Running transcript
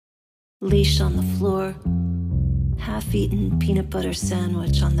Leash on the floor, half-eaten peanut butter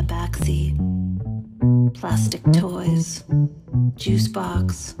sandwich on the backseat, plastic toys, juice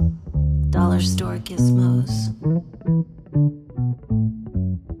box, dollar store gizmos.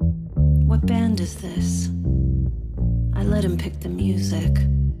 What band is this? I let him pick the music.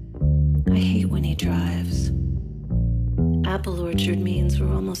 I hate when he drives. Apple orchard means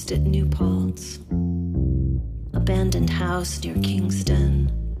we're almost at New Paltz. Abandoned house near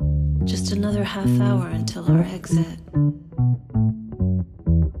Kingston. Just another half hour until our exit.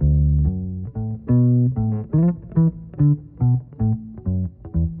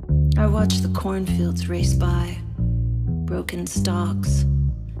 I watch the cornfields race by. Broken stalks,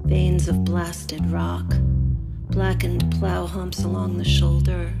 veins of blasted rock, blackened plow humps along the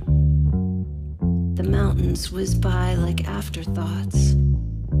shoulder. The mountains whiz by like afterthoughts,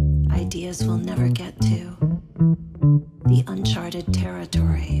 ideas we'll never get to. The uncharted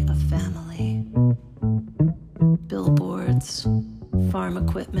territory of family. Billboards, farm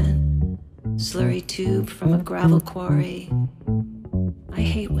equipment, slurry tube from a gravel quarry. I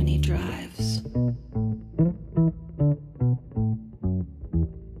hate when he drives.